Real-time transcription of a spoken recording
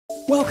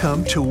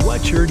Welcome to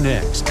What's Your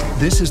Next.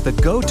 This is the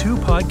go-to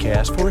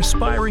podcast for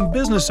aspiring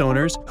business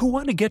owners who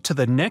want to get to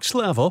the next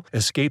level,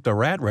 escape the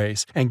rat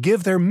race, and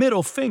give their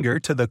middle finger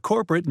to the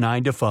corporate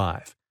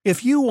 9-to-5.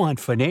 If you want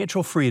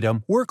financial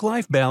freedom,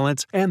 work-life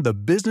balance, and the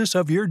business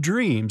of your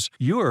dreams,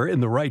 you're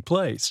in the right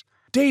place.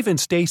 Dave and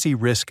Stacy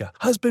Riska,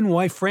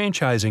 husband-wife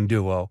franchising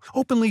duo,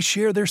 openly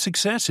share their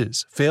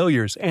successes,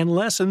 failures, and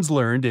lessons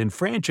learned in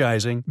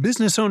franchising,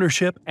 business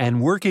ownership,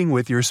 and working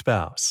with your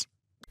spouse.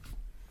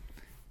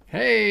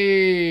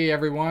 Hey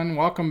everyone,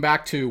 welcome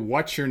back to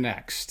What's Your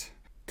Next.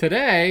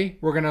 Today,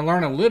 we're going to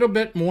learn a little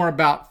bit more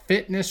about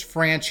fitness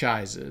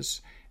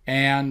franchises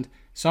and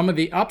some of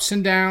the ups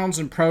and downs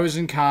and pros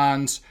and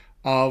cons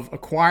of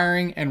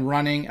acquiring and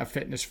running a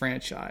fitness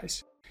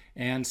franchise.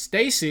 And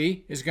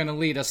Stacy is going to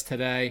lead us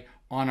today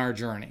on our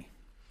journey.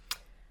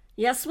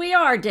 Yes, we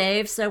are,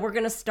 Dave. So we're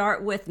going to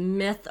start with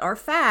myth or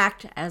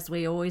fact, as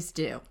we always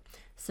do.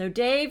 So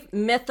Dave,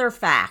 myth or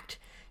fact?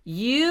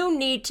 You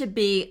need to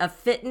be a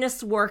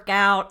fitness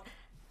workout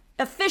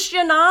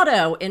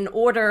aficionado in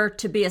order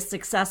to be a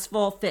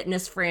successful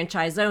fitness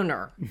franchise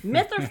owner.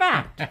 Myth or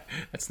fact?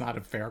 That's not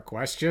a fair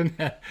question.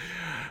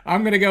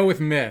 I'm going to go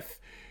with myth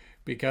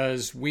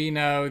because we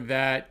know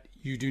that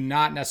you do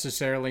not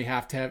necessarily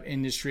have to have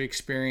industry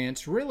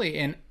experience really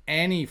in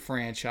any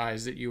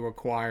franchise that you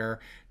acquire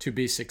to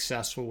be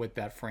successful with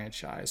that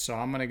franchise. So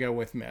I'm going to go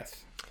with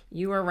myth.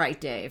 You are right,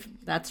 Dave.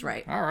 That's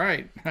right. All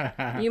right.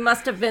 You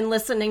must have been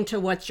listening to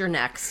What's Your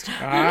Next.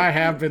 I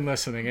have been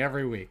listening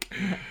every week.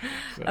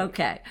 So.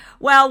 Okay.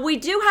 Well, we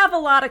do have a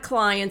lot of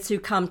clients who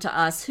come to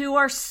us who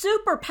are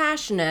super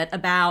passionate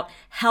about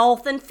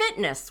health and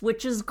fitness,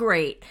 which is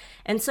great.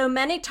 And so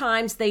many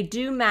times they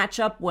do match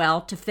up well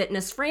to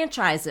fitness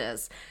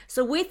franchises.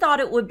 So we thought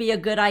it would be a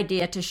good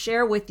idea to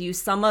share with you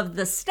some of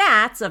the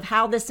stats of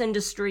how this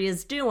industry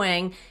is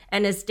doing.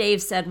 And as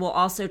Dave said, we'll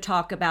also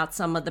talk about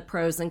some of the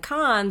pros and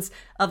cons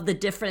of the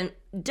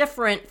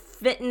different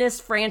fitness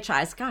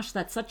franchise. Gosh,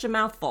 that's such a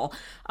mouthful.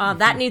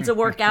 That needs a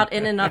workout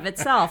in and of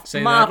itself.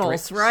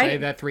 Models, right? Say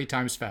that 3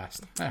 times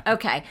fast.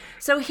 Okay.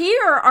 So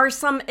here are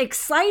some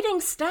exciting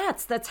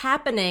stats that's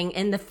happening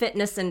in the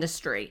fitness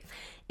industry.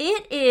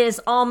 It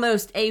is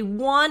almost a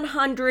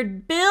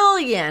 $100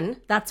 billion,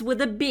 that's with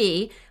a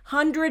B,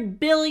 $100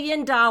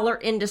 billion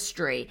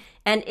industry,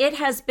 and it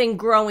has been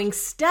growing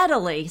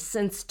steadily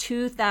since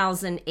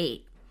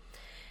 2008.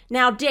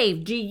 Now,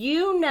 Dave, do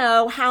you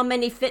know how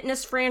many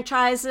fitness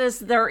franchises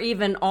there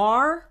even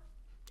are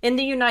in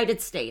the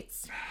United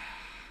States?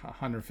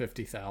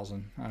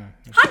 150,000.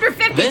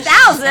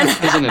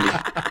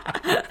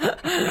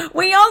 150,000?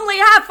 We only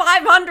have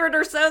 500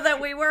 or so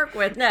that we work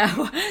with.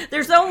 No,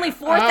 there's only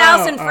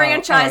 4,000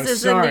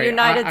 franchises in the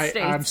United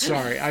States. I'm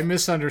sorry. I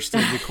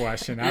misunderstood the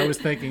question. I was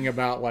thinking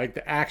about like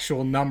the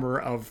actual number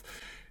of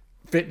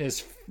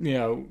fitness,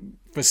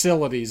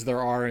 facilities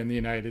there are in the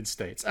United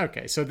States.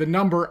 Okay, so the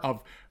number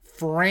of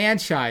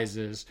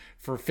franchises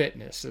for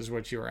fitness is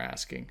what you were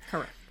asking.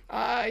 Correct.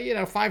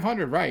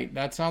 500, right?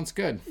 That sounds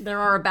good. There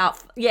are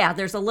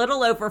there's a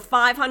little over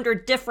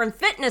 500 different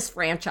fitness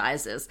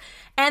franchises.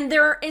 And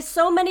there is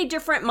so many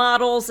different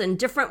models and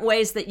different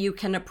ways that you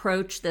can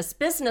approach this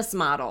business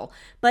model.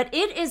 But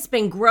it has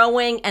been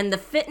growing and the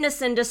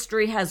fitness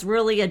industry has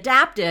really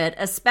adapted,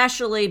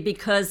 especially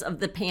because of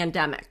the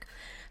pandemic.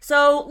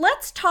 So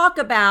let's talk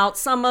about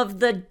some of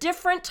the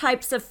different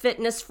types of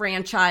fitness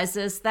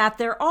franchises that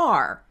there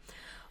are.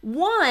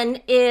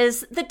 One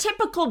is the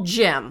typical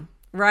gym,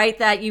 right,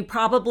 that you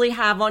probably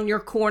have on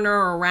your corner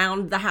or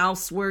around the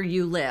house where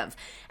you live.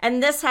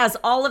 And this has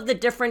all of the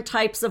different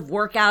types of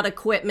workout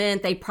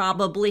equipment. They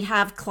probably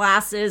have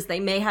classes.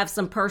 They may have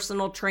some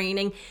personal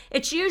training.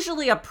 It's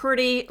usually a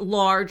pretty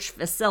large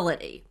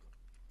facility.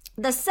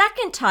 The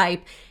second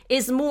type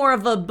is more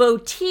of a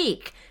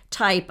boutique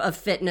type of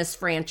fitness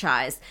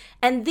franchise.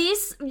 And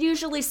these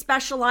usually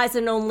specialize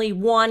in only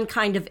one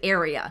kind of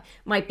area.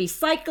 Might be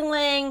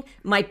cycling,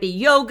 might be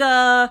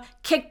yoga,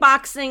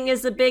 kickboxing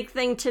is a big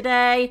thing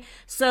today.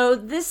 So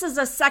this is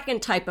a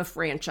second type of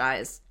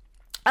franchise.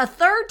 A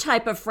third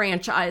type of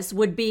franchise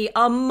would be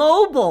a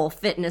mobile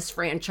fitness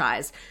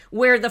franchise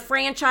where the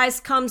franchise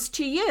comes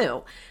to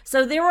you.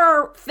 So there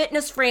are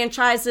fitness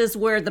franchises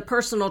where the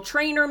personal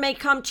trainer may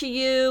come to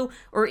you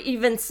or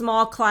even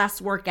small class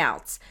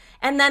workouts.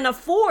 And then a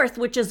fourth,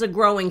 which is a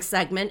growing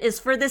segment, is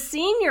for the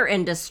senior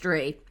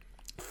industry.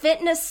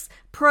 Fitness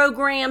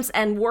programs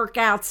and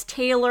workouts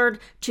tailored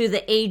to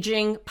the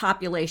aging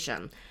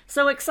population.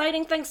 So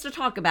exciting things to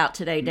talk about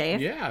today,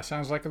 Dave. Yeah,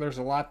 sounds like there's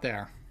a lot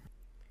there.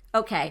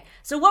 Okay,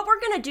 so what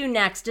we're going to do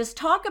next is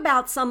talk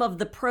about some of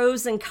the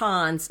pros and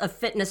cons of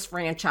fitness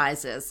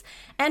franchises.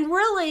 And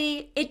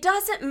really, it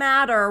doesn't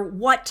matter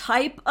what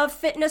type of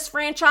fitness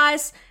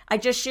franchise. I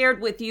just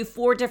shared with you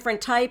 4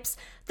 different types.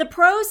 The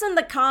pros and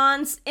the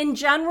cons in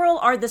general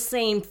are the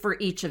same for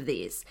each of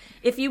these.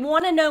 If you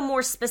want to know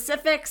more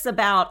specifics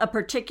about a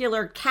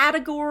particular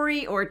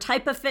category or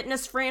type of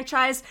fitness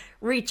franchise,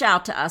 reach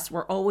out to us.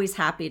 We're always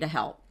happy to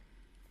help.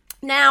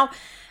 Now,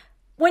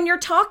 when you're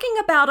talking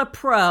about a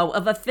pro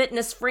of a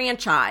fitness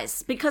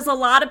franchise, because a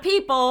lot of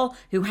people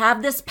who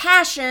have this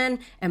passion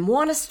and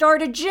want to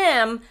start a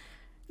gym,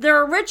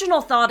 their original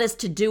thought is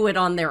to do it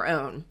on their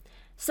own.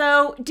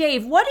 So,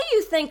 Dave, what do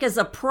you think is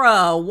a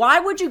pro?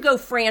 Why would you go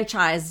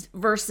franchise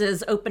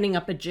versus opening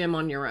up a gym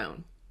on your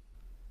own?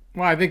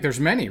 Well, I think there's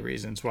many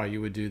reasons why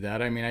you would do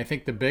that. I mean, I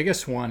think the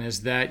biggest one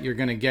is that you're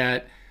going to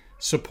get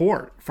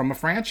support from a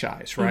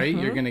franchise, right?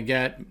 You're going to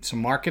get some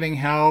marketing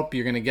help.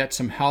 You're going to get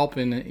some help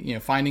in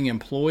finding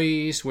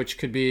employees, which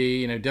could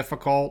be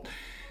difficult.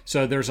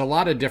 So there's a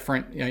lot of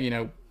different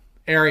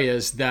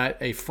areas that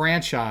a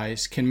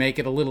franchise can make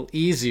it a little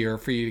easier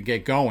for you to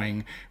get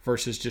going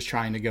versus just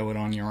trying to go it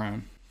on your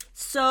own.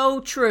 So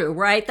true,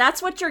 right?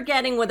 That's what you're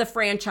getting with a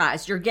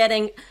franchise. You're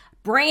getting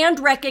brand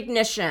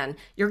recognition.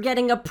 You're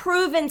getting a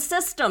proven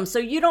system, so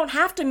you don't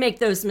have to make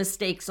those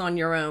mistakes on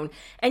your own.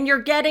 And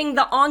you're getting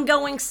the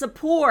ongoing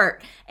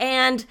support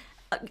and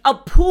a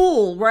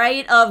pool,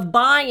 right, of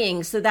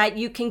buying so that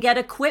you can get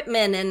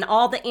equipment and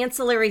all the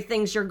ancillary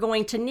things you're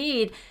going to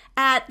need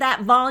at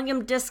that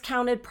volume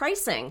discounted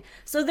pricing.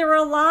 So there are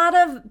a lot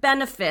of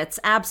benefits,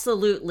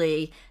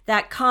 absolutely,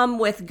 that come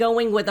with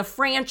going with a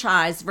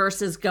franchise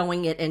versus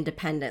going it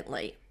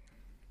independently.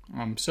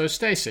 So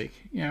Stacy,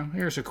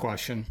 here's a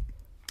question.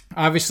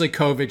 Obviously,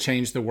 COVID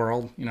changed the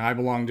world. I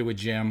belong to a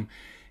gym,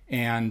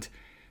 and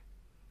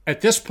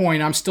at this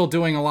point, I'm still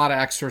doing a lot of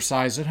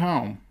exercise at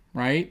home,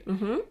 right?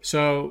 Mm-hmm.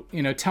 So,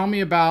 tell me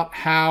about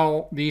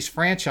how these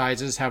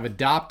franchises have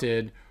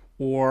adopted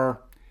or,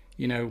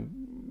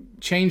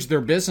 changed their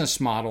business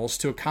models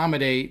to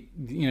accommodate,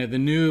 the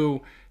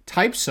new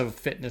types of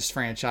fitness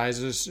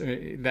franchises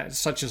that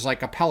such as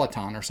like a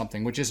Peloton or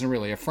something, which isn't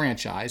really a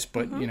franchise,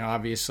 but,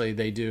 obviously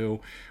they do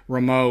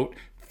remote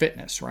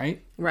fitness,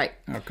 right? Right.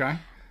 Okay.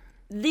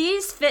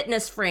 These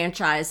fitness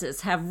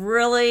franchises have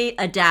really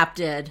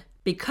adapted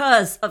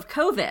because of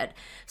COVID.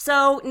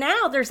 So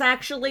now there's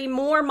actually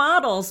more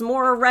models,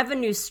 more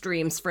revenue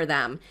streams for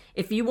them.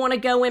 If you want to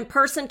go in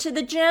person to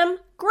the gym,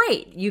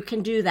 great, you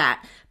can do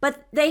that.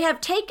 But they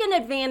have taken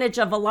advantage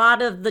of a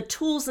lot of the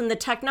tools and the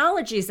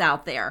technologies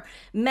out there.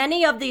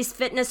 Many of these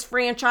fitness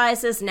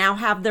franchises now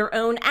have their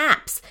own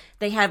apps.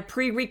 They have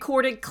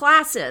pre-recorded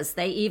classes.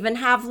 They even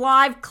have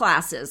live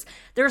classes.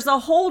 There's a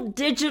whole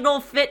digital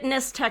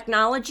fitness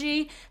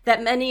technology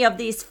that many of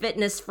these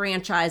fitness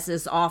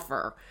franchises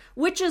offer,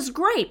 which is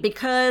great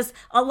because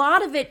a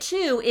lot of it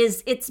too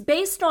is it's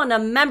based on a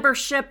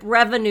membership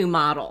revenue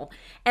model.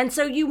 And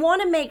so you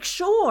want to make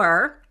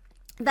sure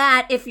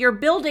that if you're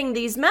building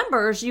these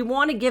members, you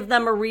want to give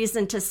them a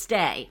reason to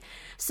stay.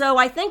 So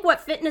I think what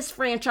fitness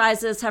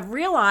franchises have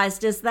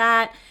realized is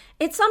that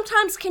it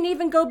sometimes can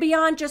even go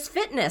beyond just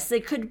fitness.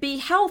 It could be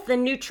health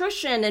and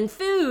nutrition and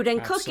food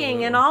and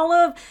cooking and all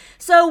of.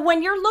 So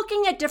when you're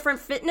looking at different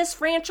fitness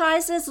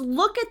franchises,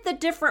 look at the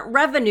different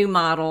revenue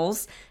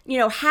models.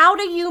 How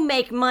do you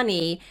make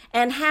money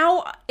and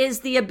how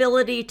is the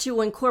ability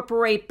to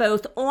incorporate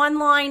both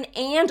online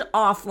and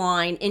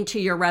offline into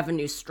your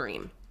revenue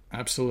stream?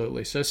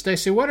 Absolutely. So,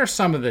 Stacy, what are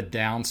some of the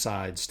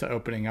downsides to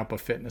opening up a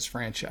fitness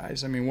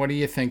franchise? I mean, what do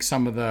you think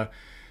some of the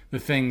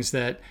things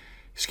that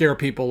scare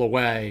people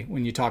away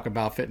when you talk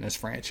about fitness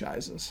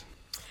franchises?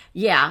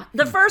 Yeah.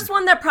 The first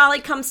one that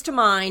probably comes to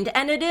mind,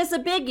 and it is a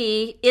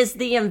biggie, is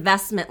the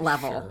investment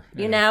level. Sure,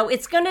 yeah.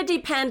 It's going to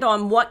depend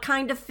on what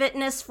kind of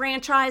fitness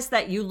franchise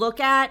that you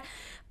look at.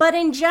 But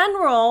in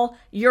general,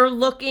 you're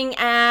looking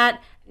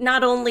at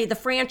not only the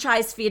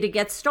franchise fee to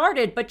get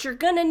started, but you're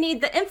going to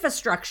need the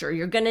infrastructure.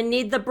 You're going to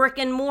need the brick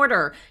and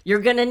mortar.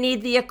 You're going to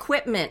need the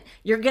equipment.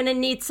 You're going to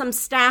need some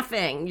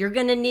staffing. You're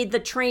going to need the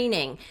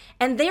training.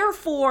 And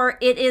therefore,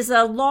 it is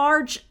a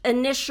large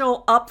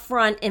initial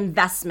upfront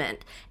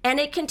investment. And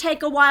it can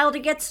take a while to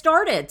get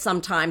started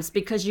sometimes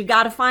because you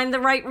got to find the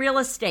right real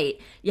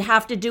estate. You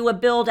have to do a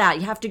build out.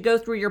 You have to go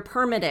through your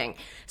permitting.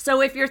 So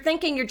if you're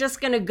thinking you're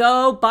just going to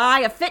go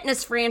buy a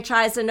fitness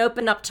franchise and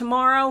open up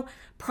tomorrow,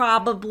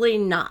 probably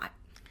not.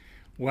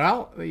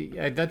 Well,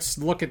 let's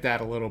look at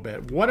that a little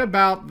bit. What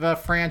about the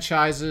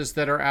franchises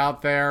that are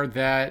out there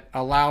that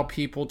allow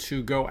people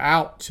to go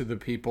out to the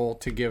people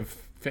to give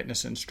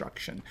fitness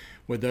instruction?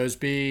 Would those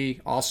be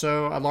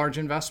also a large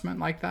investment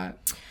like that?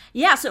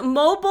 Yeah, so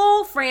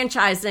mobile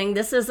franchising,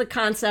 this is a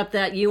concept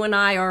that you and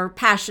I are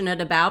passionate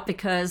about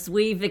because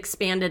we've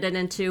expanded it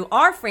into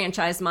our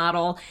franchise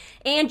model.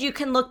 And you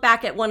can look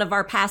back at one of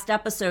our past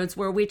episodes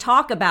where we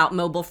talk about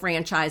mobile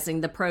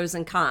franchising, the pros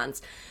and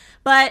cons.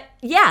 But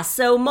yeah,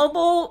 so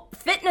mobile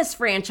fitness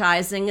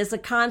franchising is a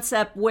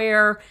concept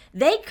where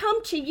they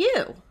come to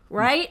you,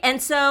 right?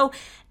 And so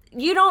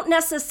you don't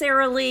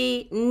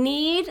necessarily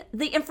need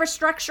the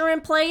infrastructure in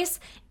place.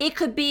 It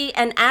could be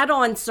an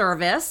add-on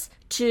service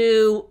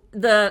to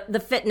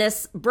the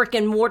fitness brick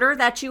and mortar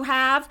that you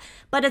have,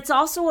 but it's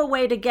also a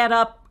way to get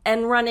up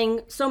and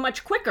running so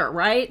much quicker,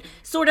 right?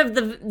 Sort of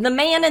the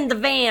man in the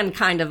van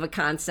kind of a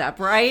concept,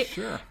 right?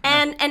 Sure.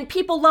 And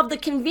people love the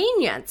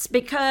convenience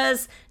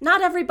because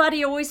not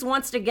everybody always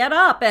wants to get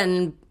up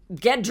and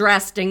get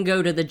dressed and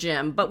go to the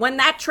gym. But when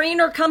that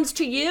trainer comes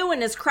to you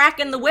and is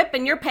cracking the whip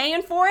and you're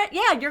paying for it,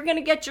 yeah, you're going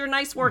to get your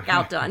nice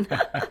workout done.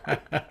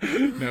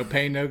 No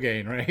pain, no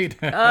gain, right?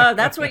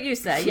 That's what you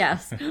say,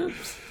 yes.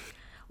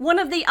 One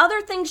of the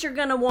other things you're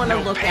going to want to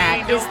look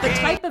at is the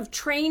type of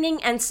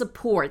training and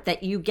support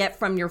that you get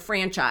from your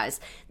franchise.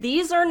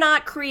 These are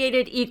not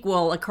created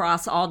equal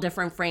across all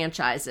different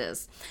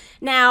franchises.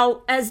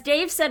 Now, as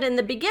Dave said in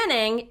the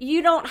beginning,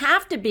 you don't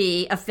have to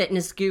be a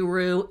fitness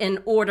guru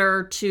in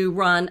order to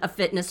run a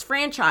fitness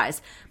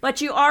franchise,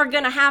 but you are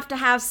going to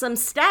have some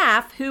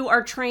staff who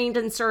are trained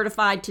and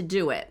certified to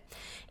do it.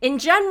 In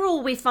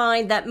general, we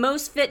find that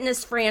most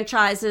fitness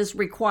franchises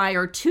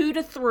require 2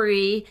 to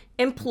 3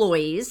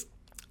 employees,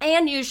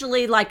 and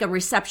usually like a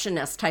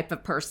receptionist type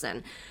of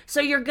person.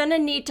 So you're going to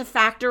need to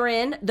factor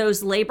in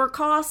those labor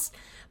costs,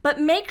 but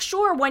make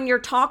sure when you're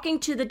talking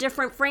to the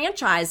different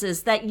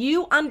franchises that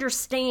you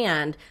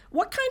understand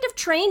what kind of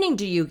training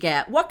do you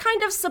get? What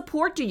kind of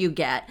support do you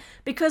get?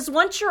 Because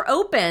once you're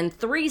open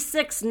 3,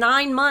 6,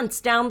 9 months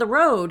down the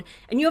road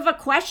and you have a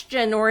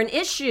question or an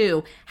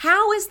issue,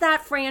 how is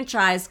that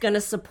franchise going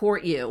to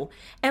support you?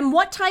 And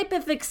what type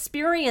of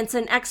experience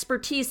and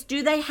expertise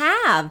do they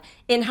have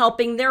in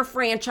helping their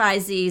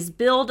franchisees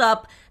build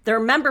up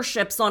their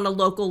memberships on a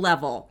local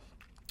level?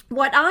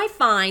 What I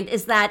find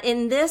is that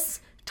in this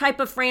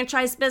type of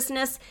franchise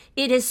business,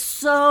 it is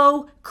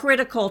so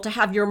critical to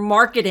have your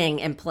marketing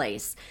in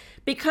place.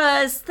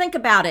 Because think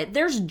about it,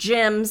 there's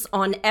gyms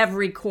on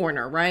every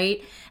corner,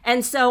 right?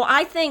 And so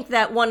I think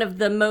that one of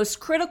the most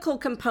critical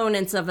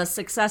components of a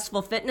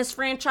successful fitness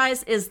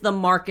franchise is the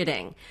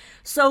marketing.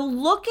 So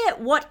look at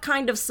what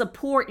kind of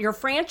support your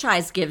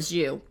franchise gives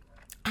you.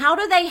 How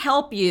do they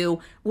help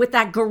you with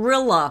that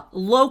guerrilla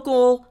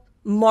local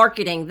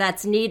marketing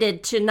that's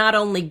needed to not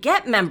only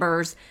get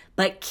members,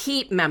 but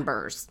keep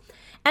members?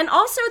 And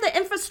also the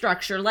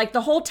infrastructure, like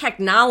the whole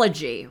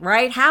technology,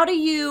 right? How do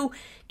you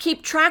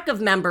keep track of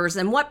members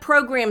and what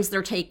programs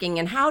they're taking,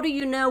 and how do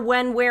you know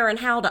when, where, and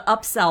how to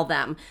upsell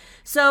them?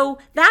 So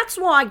that's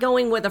why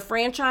going with a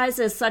franchise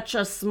is such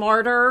a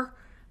smarter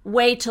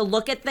way to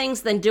look at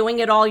things than doing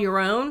it all your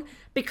own.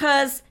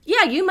 Because,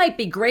 yeah, you might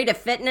be great at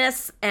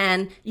fitness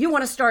and you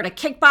want to start a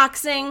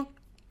kickboxing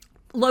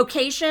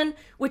location,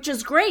 which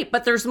is great,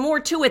 but there's more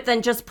to it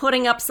than just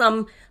putting up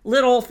some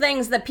little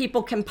things that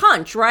people can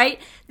punch,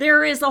 right?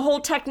 There is a whole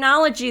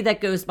technology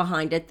that goes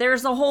behind it.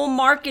 There's a whole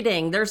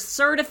marketing, there's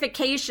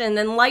certification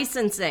and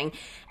licensing.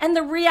 And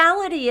the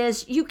reality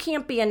is you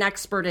can't be an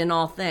expert in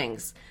all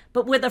things.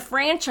 But with a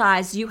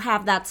franchise, you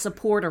have that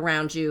support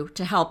around you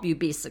to help you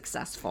be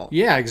successful.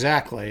 Yeah,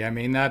 exactly. I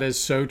mean, that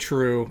is so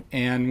true.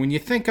 And when you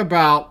think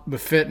about the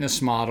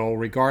fitness model,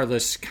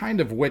 regardless kind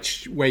of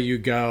which way you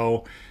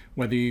go,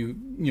 whether you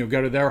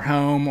go to their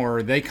home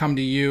or they come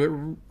to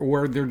you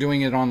or they're doing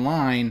it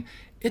online,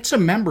 it's a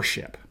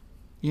membership.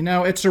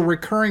 It's a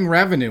recurring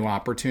revenue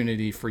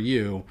opportunity for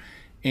you.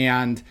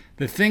 And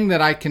the thing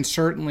that I can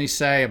certainly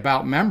say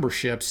about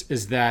memberships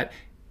is that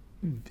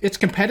it's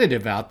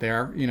competitive out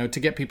there, to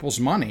get people's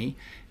money.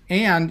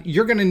 And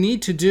you're going to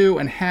need to do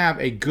and have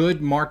a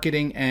good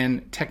marketing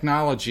and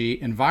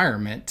technology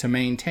environment to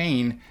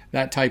maintain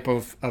that type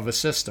of a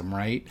system,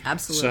 right?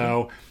 Absolutely.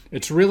 So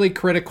it's really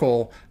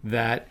critical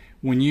that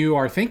when you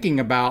are thinking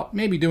about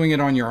maybe doing it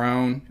on your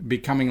own,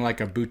 becoming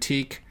like a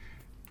boutique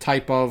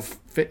type of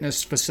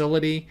fitness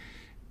facility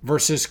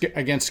versus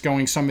against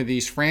going some of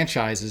these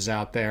franchises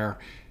out there,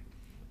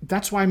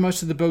 that's why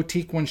most of the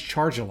boutique ones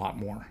charge a lot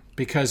more,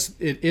 because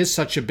it is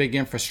such a big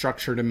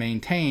infrastructure to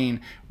maintain,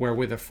 where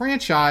with a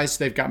franchise,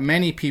 they've got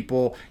many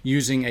people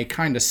using a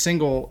kind of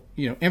single,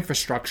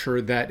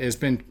 infrastructure that has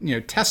been,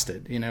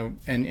 tested,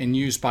 and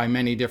used by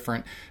many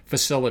different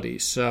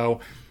facilities.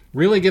 So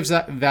really gives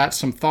that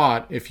some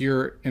thought if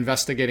you're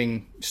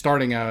investigating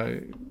starting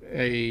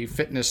a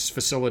fitness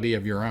facility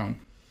of your own.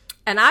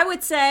 And I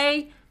would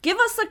say, give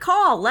us a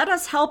call. Let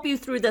us help you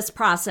through this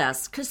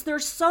process, because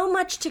there's so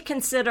much to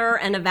consider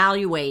and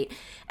evaluate.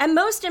 And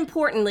most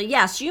importantly,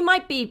 yes, you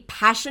might be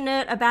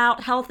passionate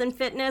about health and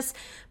fitness,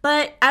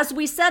 but as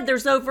we said,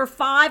 there's over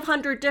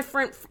 500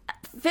 different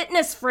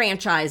fitness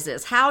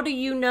franchises. How do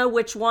you know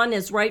which one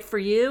is right for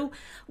you?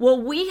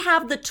 Well, we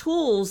have the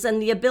tools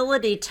and the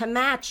ability to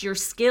match your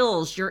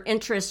skills, your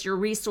interests, your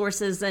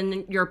resources,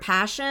 and your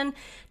passion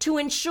to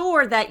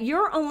ensure that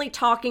you're only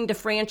talking to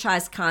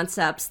franchise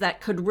concepts that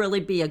could really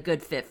be a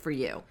good fit for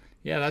you.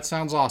 Yeah, that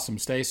sounds awesome,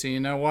 Stacy. You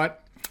know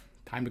what?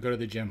 Time to go to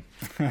the gym.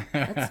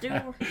 Let's do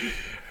it.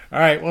 All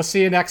right, we'll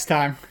see you next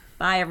time.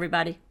 Bye,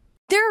 everybody.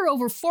 There are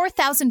over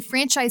 4,000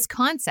 franchise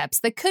concepts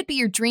that could be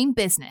your dream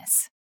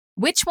business.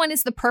 Which one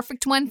is the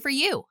perfect one for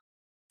you?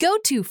 Go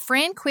to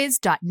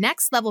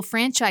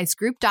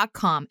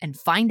franquiz.nextlevelfranchisegroup.com and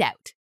find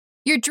out.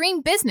 Your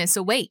dream business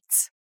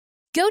awaits.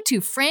 Go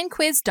to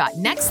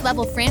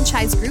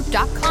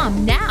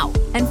franquiz.nextlevelfranchisegroup.com now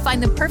and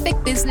find the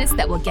perfect business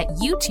that will get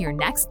you to your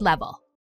next level.